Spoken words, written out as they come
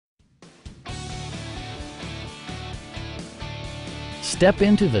Step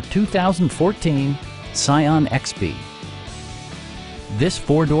into the 2014 Scion XB. This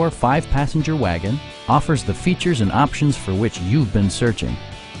four-door, five-passenger wagon offers the features and options for which you've been searching.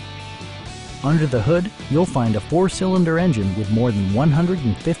 Under the hood, you'll find a four-cylinder engine with more than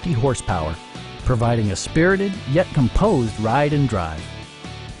 150 horsepower, providing a spirited yet composed ride and drive.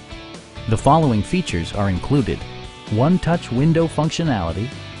 The following features are included: one-touch window functionality,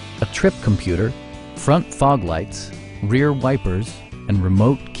 a trip computer, front fog lights, rear wipers, and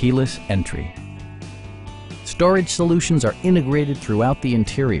remote keyless entry. Storage solutions are integrated throughout the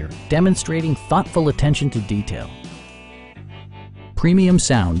interior, demonstrating thoughtful attention to detail. Premium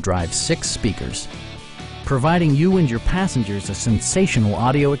sound drives 6 speakers, providing you and your passengers a sensational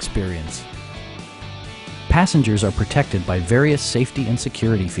audio experience. Passengers are protected by various safety and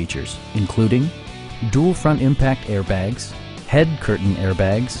security features, including dual front impact airbags, head curtain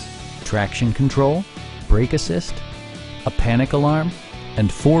airbags, traction control, brake assist, a panic alarm,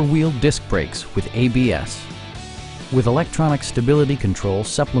 and four-wheel disc brakes with ABS. With electronic stability control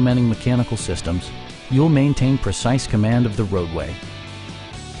supplementing mechanical systems, you'll maintain precise command of the roadway.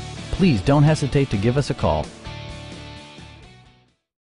 Please don't hesitate to give us a call.